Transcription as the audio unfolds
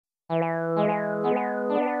Well,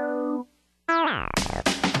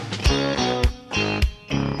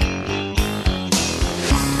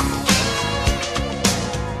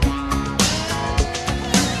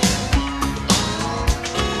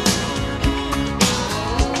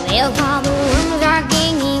 while the rooms are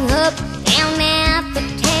ganging up down at the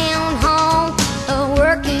town hall,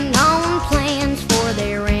 working on plans for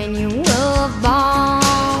their annual ball.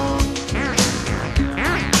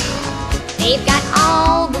 They've got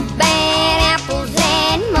all the bad apples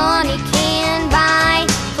that money can buy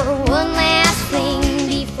for one last thing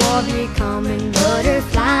before becoming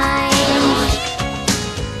butterflies.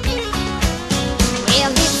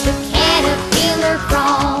 Well, it's the caterpillar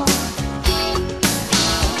crawl.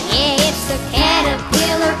 Yeah, it's the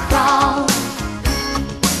caterpillar crawl.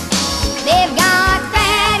 They've got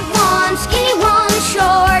fat ones, skinny ones,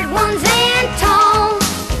 short ones, and tall.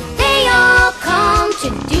 They all come to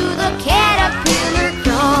do the caterpillar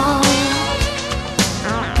crawl.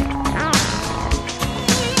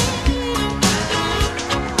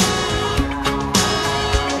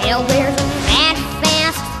 Well, there's a fat,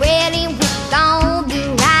 fast Freddy with all the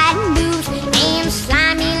right moves, and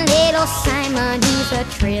slimy little Simon, he's a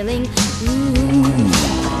trailing ooze.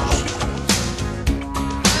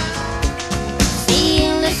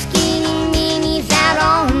 Seeing the skinny minis out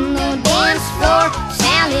on the dance floor,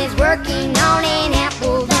 Sally's working on an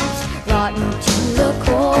apple that's rotten to the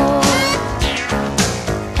core.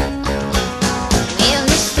 Well,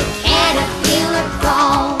 it's the caterpillar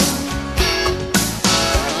crawl.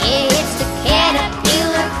 Yeah, it's the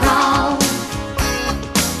caterpillar crawl.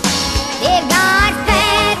 They've got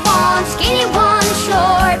fat ones, skinny ones,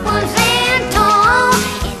 short ones, and tall,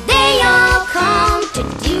 and they all come to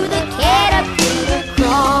do the caterpillar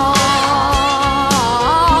crawl.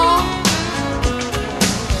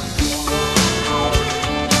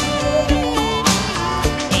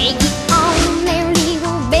 They get on their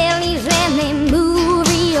little bellies and they move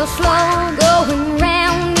real slow, going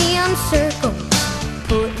round in circles,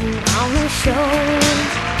 putting on a show.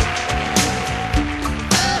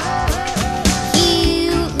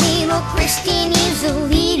 Cute little Kristen is the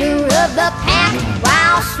leader of the pack,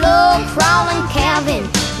 while slow crawling Calvin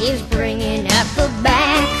is bringing up the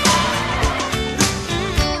back.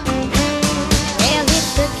 Well,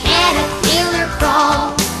 it's the caterpillar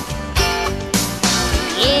crawl.